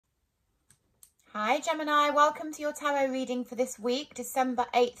Hi Gemini, welcome to your tarot reading for this week, December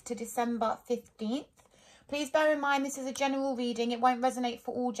 8th to December 15th. Please bear in mind this is a general reading. It won't resonate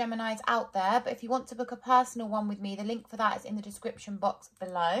for all Geminis out there, but if you want to book a personal one with me, the link for that is in the description box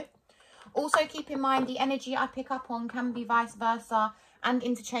below. Also keep in mind the energy I pick up on can be vice versa and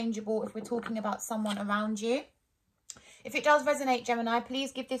interchangeable if we're talking about someone around you. If it does resonate, Gemini,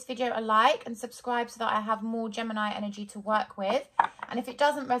 please give this video a like and subscribe so that I have more Gemini energy to work with. And if it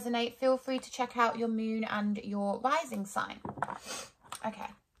doesn't resonate, feel free to check out your moon and your rising sign. Okay,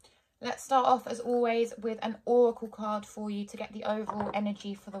 let's start off as always with an oracle card for you to get the overall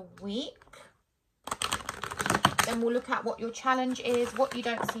energy for the week. Then we'll look at what your challenge is, what you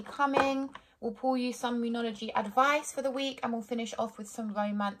don't see coming. We'll pull you some moonology advice for the week and we'll finish off with some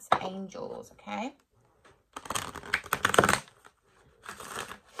romance angels, okay?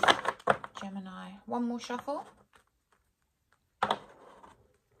 Gemini, one more shuffle.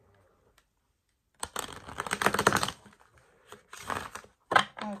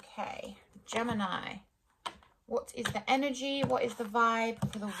 Okay, Gemini, what is the energy? What is the vibe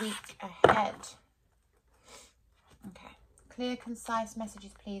for the week ahead? Okay, clear, concise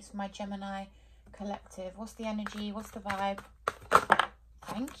messages, please, for my Gemini collective. What's the energy? What's the vibe?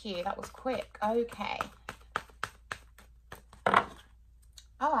 Thank you. That was quick. Okay.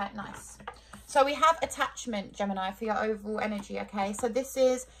 All right, nice. So we have attachment, Gemini, for your overall energy, okay? So this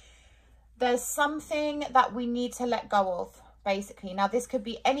is, there's something that we need to let go of, basically. Now, this could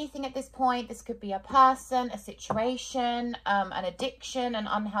be anything at this point. This could be a person, a situation, an addiction, an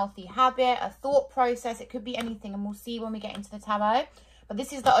unhealthy habit, a thought process. It could be anything, and we'll see when we get into the tarot. But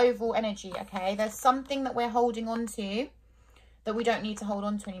this is the overall energy, okay? There's something that we're holding on to that we don't need to hold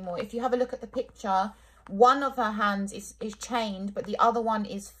on to anymore. If you have a look at the picture, one of her hands is chained, but the other one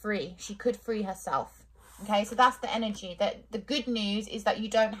is free. She could free herself. Okay, so that's the energy. The good news is that you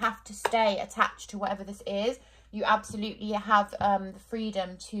don't have to stay attached to whatever this is. You absolutely have the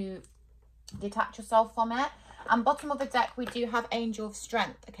freedom to detach yourself from it. And bottom of the deck, we do have Angel of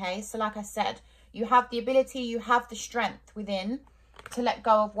Strength. Okay, so like I said, you have the ability, you have the strength within to let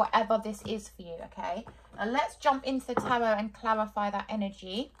go of whatever this is for you. Okay, now let's jump into the tarot and clarify that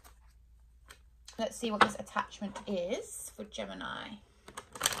energy. Let's see what this attachment is for Gemini.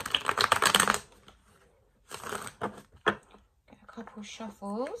 Get a couple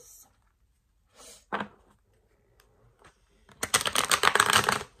shuffles.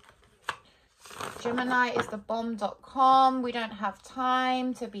 Gemini is the bomb.com. We don't have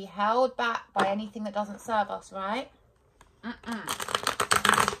time to be held back by anything that doesn't serve us, right?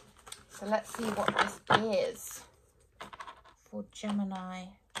 So let's see what this is for Gemini.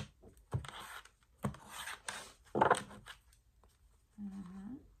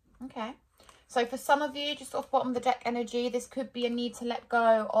 Okay, so for some of you, just off bottom of the deck energy, this could be a need to let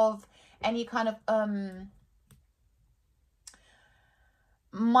go of any kind of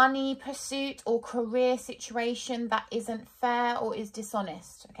money pursuit or career situation that isn't fair or is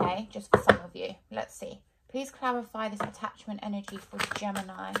dishonest. Okay, just for some of you. Let's see. Please clarify this attachment energy for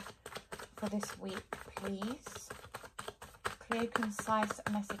Gemini for this week, please. Clear, concise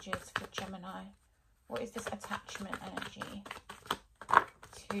messages for Gemini. What is this attachment energy?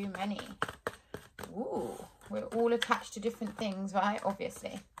 Too many. Ooh, we're all attached to different things, right?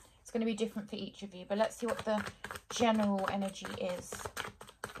 Obviously. It's going to be different for each of you. But let's see what the general energy is.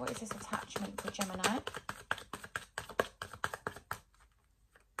 What is this attachment for Gemini?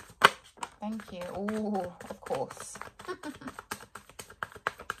 Thank you. Ooh, of course.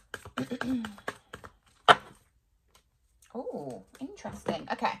 Oh, interesting.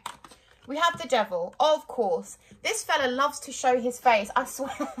 Okay. We have the devil, of course. This fella loves to show his face, I swear.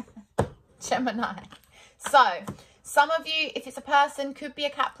 Gemini. So, some of you, if it's a person, could be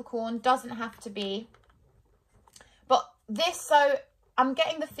a Capricorn, doesn't have to be. But this, so I'm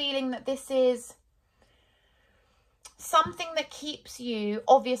getting the feeling that this is something that keeps you,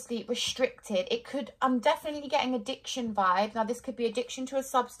 obviously, restricted. It could, I'm definitely getting addiction vibe. Now, this could be addiction to a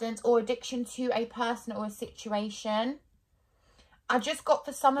substance or addiction to a person or a situation. I just got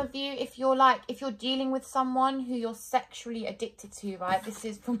for some of you, if you're dealing with someone who you're sexually addicted to, right? This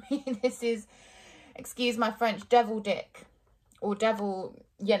is, for me, this is, excuse my French, devil dick. Or devil,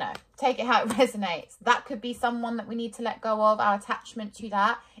 you know, take it how it resonates. That could be someone that we need to let go of, our attachment to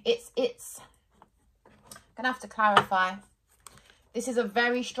that. It's gonna have to clarify. This is a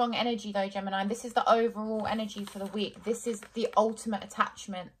very strong energy though, Gemini. This is the overall energy for the week. This is the ultimate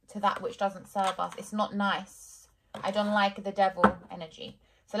attachment to that which doesn't serve us. It's not nice. I don't like the devil energy.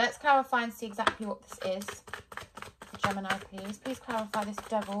 So let's clarify and see exactly what this is. For Gemini, please. Please clarify this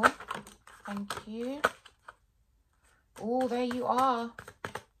devil. Thank you. Oh, there you are.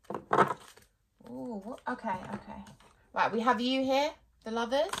 Oh, okay. Right, we have you here, the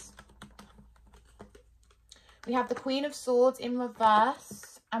Lovers. We have the Queen of Swords in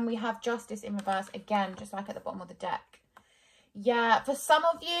reverse. And we have Justice in reverse again, just like at the bottom of the deck. Yeah, for some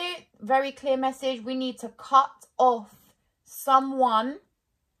of you, very clear message. We need to cut off someone.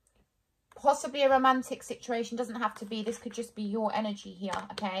 Possibly a romantic situation, doesn't have to be. This could just be your energy here,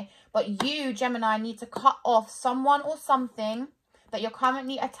 okay? But you, Gemini, need to cut off someone or something that you're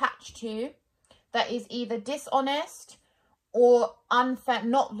currently attached to that is either dishonest or unfair,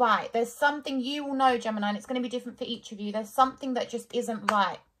 not right. There's something you will know, Gemini, and it's going to be different for each of you. There's something that just isn't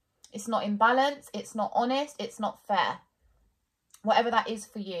right. It's not in balance. It's not honest. It's not fair. Whatever that is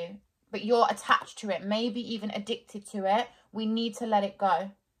for you. But you're attached to it, maybe even addicted to it. We need to let it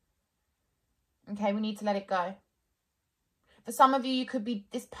go. Okay, we need to let it go. For some of you, you could be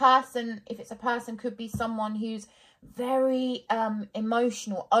this person, if it's a person, could be someone who's very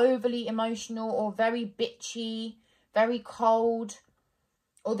emotional, overly emotional, or very bitchy, very cold.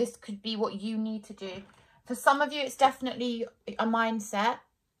 Or this could be what you need to do. For some of you, it's definitely a mindset.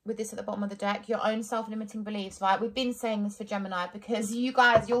 With this at the bottom of the deck, your own self-limiting beliefs, right? We've been saying this for Gemini because you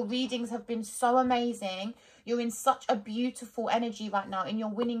guys, your readings have been so amazing. You're in such a beautiful energy right now in your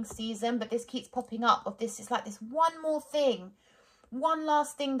winning season, but this keeps popping up of this. It's like this one more thing, one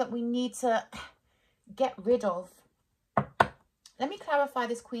last thing that we need to get rid of. Let me clarify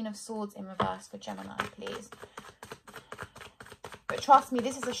this Queen of Swords in reverse for Gemini, please. But trust me,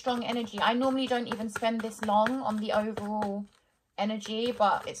 this is a strong energy. I normally don't even spend this long on the overall energy,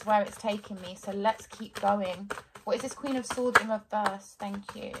 but it's where it's taking me, so let's keep going. What is this Queen of Swords in reverse?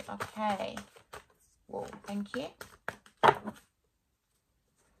 Thank you. Okay. Whoa, thank you.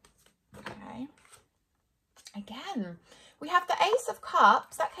 Okay. Again, we have the Ace of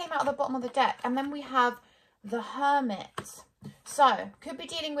Cups. That came out of the bottom of the deck. And then we have the Hermit. So, could be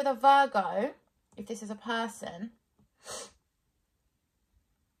dealing with a Virgo, if this is a person.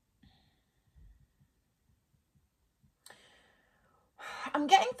 I'm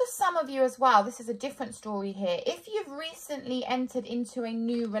getting for some of you as well, this is a different story here. If you've recently entered into a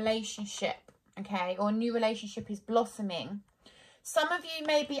new relationship, okay, or a new relationship is blossoming, some of you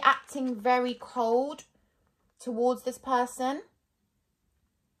may be acting very cold towards this person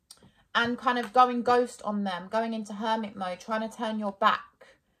and kind of going ghost on them, going into hermit mode, trying to turn your back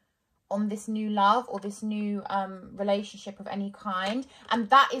on this new love or this new relationship of any kind. And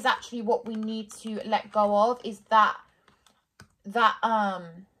that is actually what we need to let go of, is that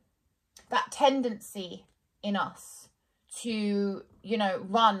tendency in us to, you know,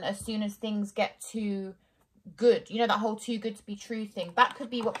 run as soon as things get too good. You know, that whole too good to be true thing. That could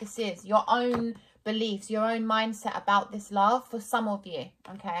be what this is. Your own beliefs, your own mindset about this love for some of you,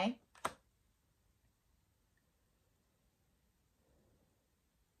 okay?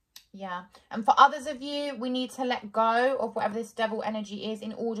 Yeah. And for others of you, we need to let go of whatever this devil energy is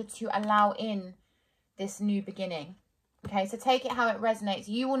in order to allow in this new beginning. Okay, so take it how it resonates.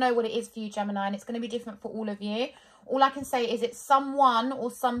 You will know what it is for you, Gemini, and it's going to be different for all of you. All I can say is it's someone or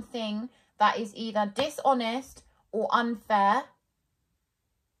something that is either dishonest or unfair.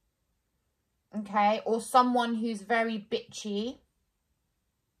 Okay, or someone who's very bitchy.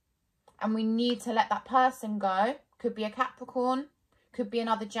 And we need to let that person go. Could be a Capricorn, could be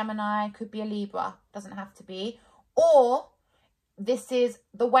another Gemini, could be a Libra. Doesn't have to be. Or this is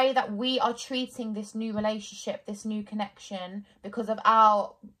the way that we are treating this new relationship, this new connection, because of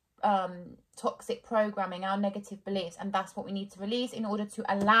our toxic programming, our negative beliefs. And that's what we need to release in order to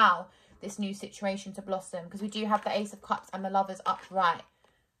allow this new situation to blossom. Because we do have the Ace of Cups and the Lovers upright.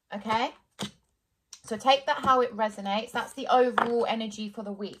 Okay? So take that how it resonates. That's the overall energy for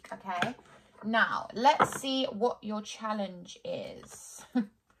the week. Okay? Now, let's see what your challenge is.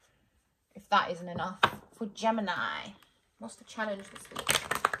 If that isn't enough for Gemini. What's the challenge this week?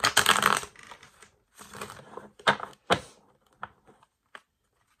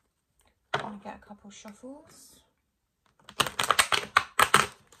 I'm going to get a couple shuffles.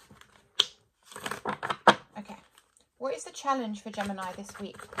 Okay. What is the challenge for Gemini this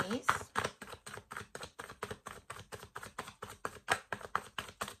week, please?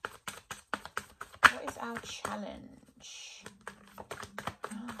 What is our challenge?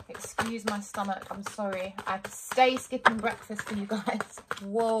 Excuse my stomach, I'm sorry. I stay skipping breakfast for you guys.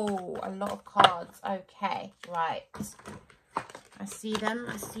 Whoa, a lot of cards. Okay, right. I see them,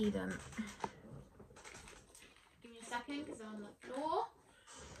 I see them. Give me a second because I'm on the floor.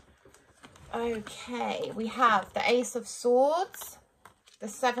 Okay, we have the Ace of Swords, the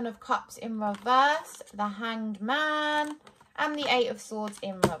Seven of Cups in reverse, the Hanged Man, and the Eight of Swords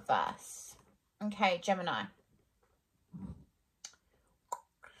in reverse. Okay, Gemini.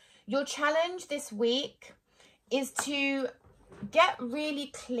 Your challenge this week is to get really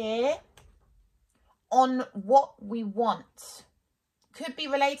clear on what we want. Could be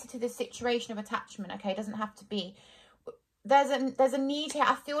related to the situation of attachment, okay? It doesn't have to be. There's a need here.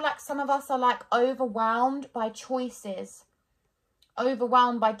 I feel like some of us are like overwhelmed by choices,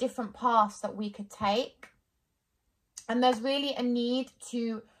 overwhelmed by different paths that we could take. And there's really a need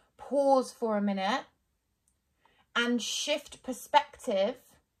to pause for a minute and shift perspective,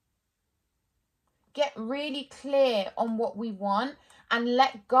 get really clear on what we want, and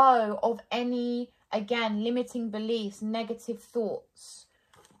let go of any, again, limiting beliefs, negative thoughts.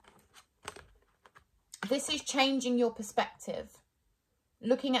 This is changing your perspective,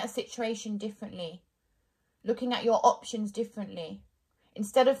 looking at a situation differently, looking at your options differently.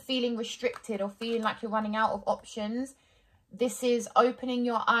 Instead of feeling restricted or feeling like you're running out of options, this is opening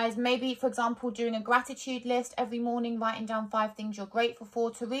your eyes. Maybe, for example, doing a gratitude list every morning, writing down 5 things you're grateful for,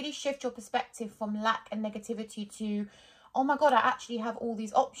 to really shift your perspective from lack and negativity to, oh my God, I actually have all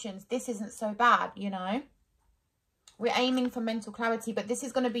these options. This isn't so bad, you know. We're aiming for mental clarity, but this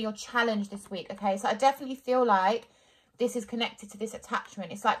is going to be your challenge this week, okay? So I definitely feel like this is connected to this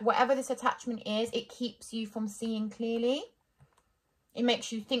attachment. It's like whatever this attachment is, it keeps you from seeing clearly. It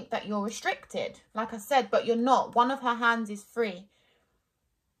makes you think that you're restricted, like I said, but you're not. One of her hands is free.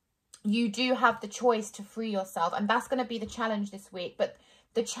 You do have the choice to free yourself, and that's going to be the challenge this week. But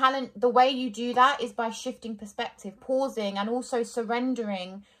the way you do that is by shifting perspective, pausing, and also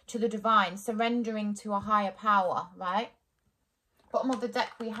surrendering to the divine, surrendering to a higher power, right? Bottom of the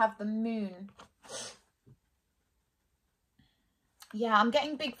deck, we have the moon. Yeah, I'm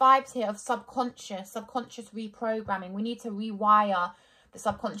getting big vibes here of subconscious reprogramming. We need to rewire the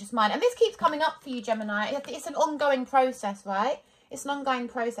subconscious mind. And this keeps coming up for you, Gemini. It's an ongoing process, right? It's an ongoing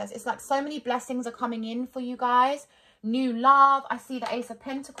process. It's like so many blessings are coming in for you guys. New love. I see the Ace of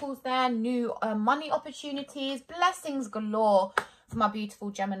Pentacles there. New money opportunities. Blessings galore for my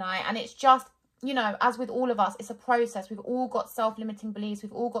beautiful Gemini. And it's just, you know, as with all of us, it's a process. We've all got self-limiting beliefs.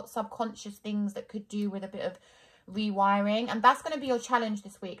 We've all got subconscious things that could do with a bit of rewiring, and that's going to be your challenge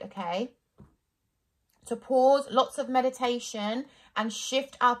this week, okay? To pause, lots of meditation, and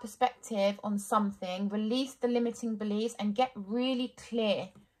shift our perspective on something, release the limiting beliefs, and get really clear.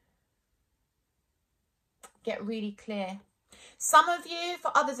 Get really clear. Some of you,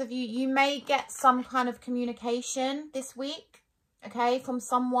 for others of you, you may get some kind of communication this week, okay, from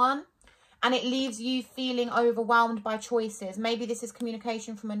someone, and it leaves you feeling overwhelmed by choices. Maybe this is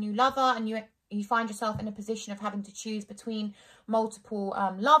communication from a new lover, and you find yourself in a position of having to choose between multiple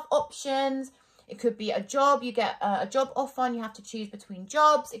love options. It could be a job. You get a job offer and you have to choose between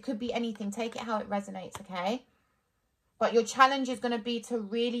jobs. It could be anything. Take it how it resonates, okay? But your challenge is going to be to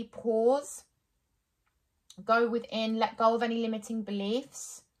really pause, go within, let go of any limiting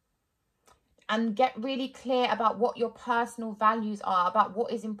beliefs, and get really clear about what your personal values are, about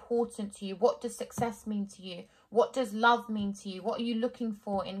what is important to you. What does success mean to you? What does love mean to you? What are you looking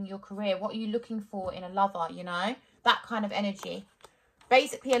for in your career? What are you looking for in a lover, you know? That kind of energy.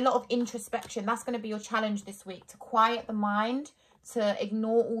 Basically, a lot of introspection. That's going to be your challenge this week. To quiet the mind, to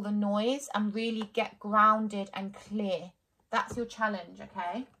ignore all the noise, and really get grounded and clear. That's your challenge,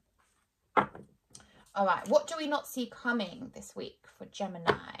 okay? All right. What do we not see coming this week for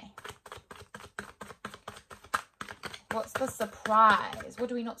Gemini? What's the surprise? What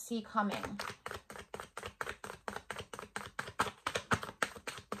do we not see coming?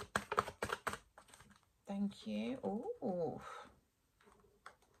 Thank you. Oh,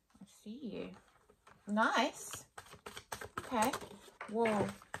 I see you. Nice. Okay. Whoa.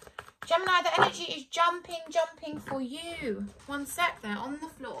 Gemini, the energy is jumping for you. One sec there, on the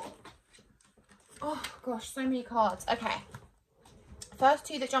floor. Oh, gosh, so many cards. Okay. First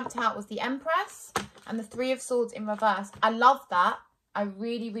two that jumped out was the Empress and the Three of Swords in reverse. I love that. I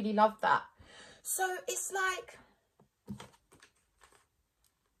really, really love that. So it's like...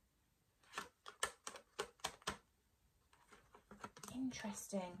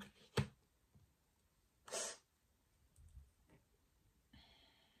 interesting.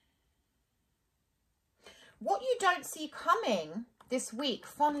 What you don't see coming this week,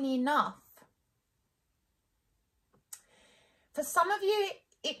 funnily enough, for some of you,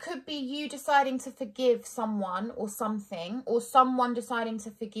 it could be you deciding to forgive someone or something, or someone deciding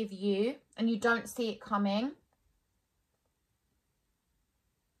to forgive you, and you don't see it coming.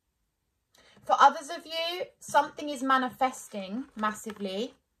 For others of you, something is manifesting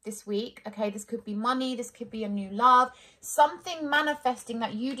massively this week. Okay, this could be money, this could be a new love, something manifesting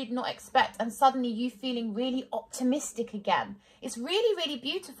that you did not expect, and suddenly you feeling really optimistic again. It's really, really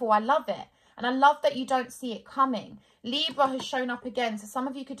beautiful. I love it. And I love that you don't see it coming. Libra has shown up again. So some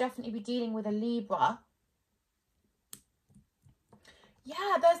of you could definitely be dealing with a Libra.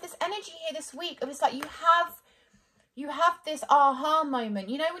 Yeah, there's this energy here this week of it's like you have this aha moment.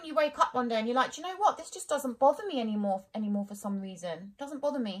 You know, when you wake up one day and you're like, do you know what? This just doesn't bother me anymore for some reason. It doesn't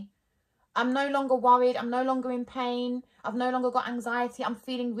bother me. I'm no longer worried. I'm no longer in pain. I've no longer got anxiety. I'm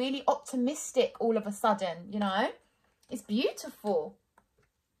feeling really optimistic all of a sudden, you know? It's beautiful.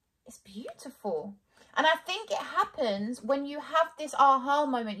 It's beautiful. And I think it happens when you have this aha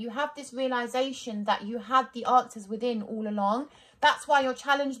moment. You have this realization that you had the answers within all along. That's why your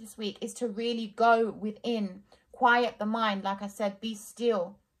challenge this week is to really go within. Quiet the mind. Like I said, be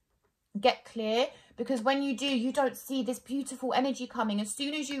still. Get clear. Because when you do, you don't see this beautiful energy coming. As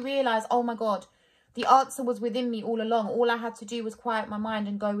soon as you realize, oh my God, the answer was within me all along. All I had to do was quiet my mind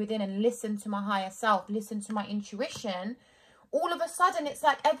and go within and listen to my higher self, listen to my intuition. All of a sudden, it's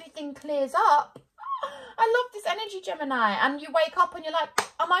like everything clears up. I love this energy, Gemini. And you wake up and you're like,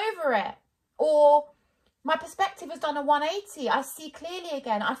 I'm over it. Or my perspective has done a 180. I see clearly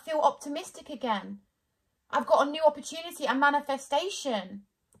again. I feel optimistic again. I've got a new opportunity and manifestation.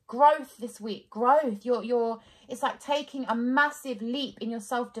 Growth this week. Growth. It's like taking a massive leap in your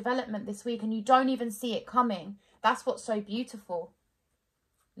self-development this week and you don't even see it coming. That's what's so beautiful.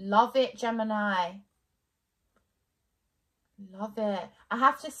 Love it, Gemini. Love it. I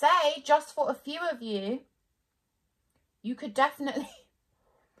have to say, just for a few of you, you could definitely,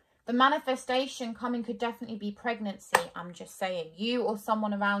 the manifestation coming could definitely be pregnancy. I'm just saying, you or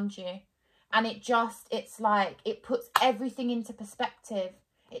someone around you. And it's like, it puts everything into perspective.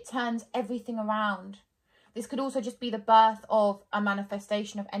 It turns everything around. This could also just be the birth of a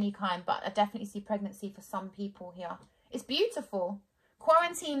manifestation of any kind, but I definitely see pregnancy for some people here. It's beautiful.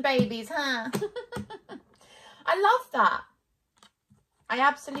 Quarantine babies, huh? I love that. I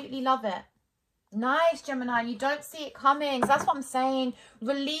absolutely love it. Nice, Gemini. You don't see it coming. So that's what I'm saying.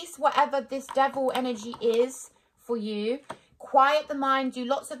 Release whatever this devil energy is for you. Quiet the mind. Do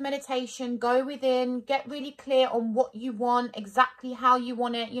lots of meditation. Go within. Get really clear on what you want. Exactly how you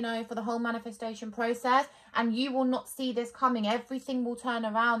want it, you know, for the whole manifestation process. And you will not see this coming. Everything will turn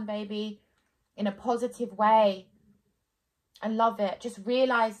around, baby, in a positive way. I love it. Just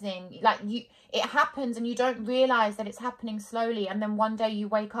realizing, like, it happens and you don't realize that it's happening slowly. And then one day you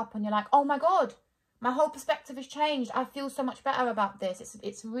wake up and you're like, oh my God, my whole perspective has changed. I feel so much better about this.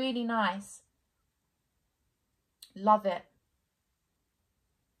 It's really nice. Love it.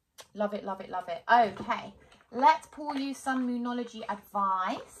 Love it, love it, love it. Okay, let's pull you some Moonology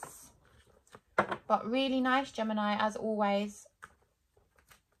advice. But really nice, Gemini, as always.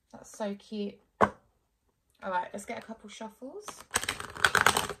 That's so cute. All right, let's get a couple shuffles.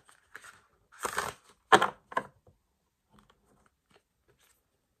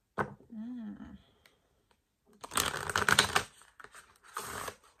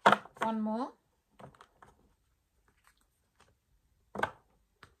 One more.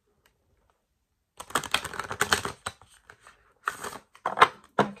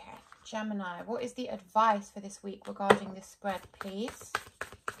 Okay, Gemini, what is the advice for this week regarding this spread, please?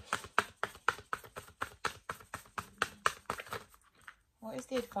 What is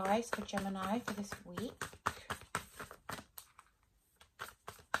the advice for Gemini for this week?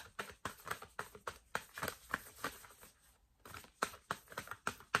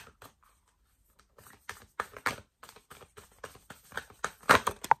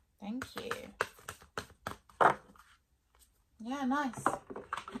 Thank you. Yeah, nice.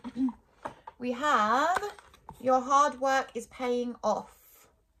 We have your hard work is paying off.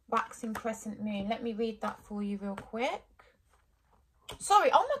 Waxing crescent moon. Let me read that for you real quick.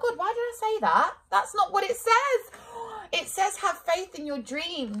 Sorry, oh my God, why did I say that? That's not what it says. It says have faith in your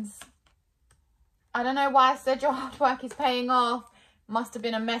dreams. I don't know why I said your hard work is paying off. Must have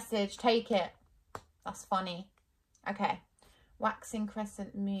been a message. Take it. That's funny. Okay. Waxing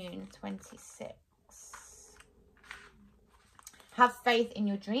crescent moon 26. Have faith in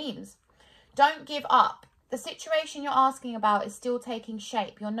your dreams. Don't give up. The situation you're asking about is still taking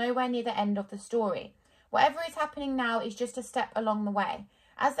shape. You're nowhere near the end of the story. Whatever is happening now is just a step along the way.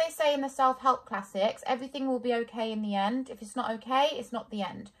 As they say in the self-help classics, everything will be okay in the end. If it's not okay, it's not the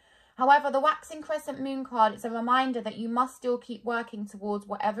end. However, the waxing crescent moon card is a reminder that you must still keep working towards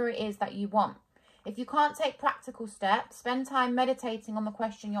whatever it is that you want. If you can't take practical steps, spend time meditating on the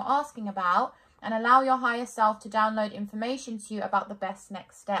question you're asking about and allow your higher self to download information to you about the best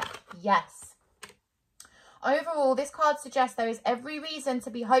next step. Yes. Overall, this card suggests there is every reason to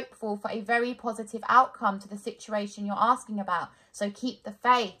be hopeful for a very positive outcome to the situation you're asking about. So keep the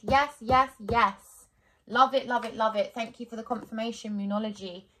faith. Yes, yes, yes. Love it, love it, love it. Thank you for the confirmation,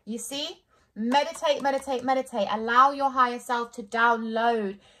 Moonology. You see, Meditate, meditate, meditate. Allow your higher self to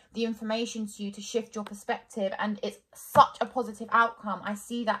download the information to you to shift your perspective. And it's such a positive outcome. I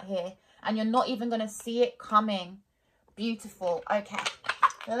see that here. And you're not even going to see it coming. Beautiful. Okay.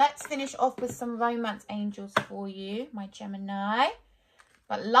 Let's finish off with some romance angels for you, my Gemini.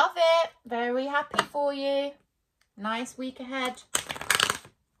 But love it. Very happy for you. Nice week ahead.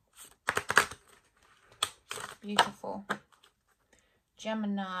 Beautiful.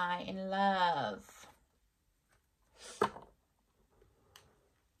 Gemini in love.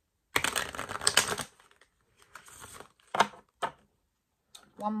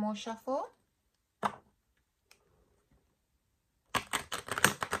 One more shuffle.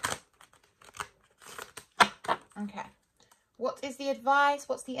 Okay. What is the advice?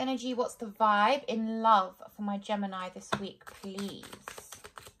 What's the energy? What's the vibe in love for my Gemini this week, please?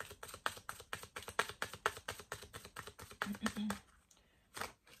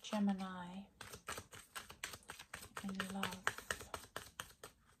 Gemini in love.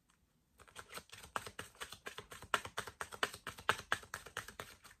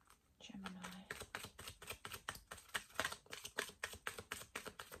 Gemini.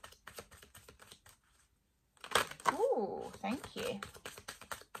 Ooh, thank you.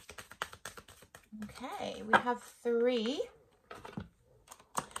 Okay, we have 3.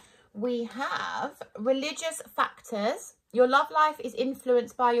 We have religious factors. Your love life is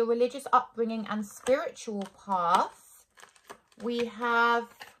influenced by your religious upbringing and spiritual path. We have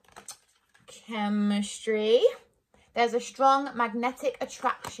chemistry. There's a strong magnetic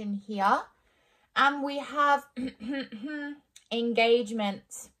attraction here. And we have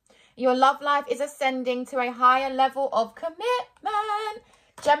engagement. Your love life is ascending to a higher level of commitment.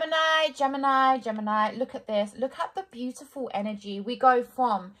 Gemini, Gemini, Gemini. Look at this. Look at the beautiful energy. We go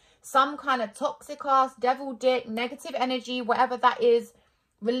from some kind of toxic ass, devil dick, negative energy, whatever that is,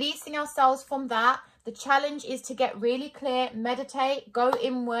 releasing ourselves from that. The challenge is to get really clear, meditate, go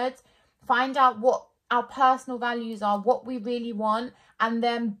inwards, find out what our personal values are, what we really want, and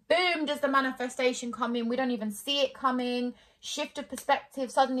then boom, does the manifestation come in. We don't even see it coming. Shift of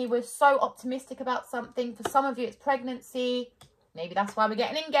perspective. Suddenly we're so optimistic about something. For some of you, it's pregnancy. Maybe that's why we're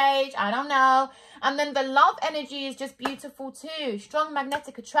getting engaged. I don't know. And then the love energy is just beautiful too. Strong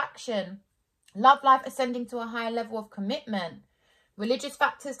magnetic attraction. Love life ascending to a higher level of commitment. Religious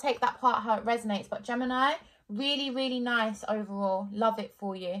factors, take that part how it resonates. But Gemini, really, really nice overall. Love it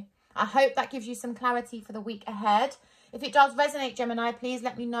for you. I hope that gives you some clarity for the week ahead. If it does resonate, Gemini, please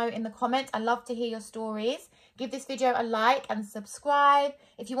let me know in the comments. I love to hear your stories. Give this video a like and subscribe.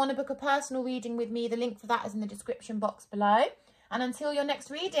 If you want to book a personal reading with me, the link for that is in the description box below. And until your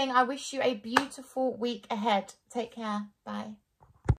next reading, I wish you a beautiful week ahead. Take care. Bye.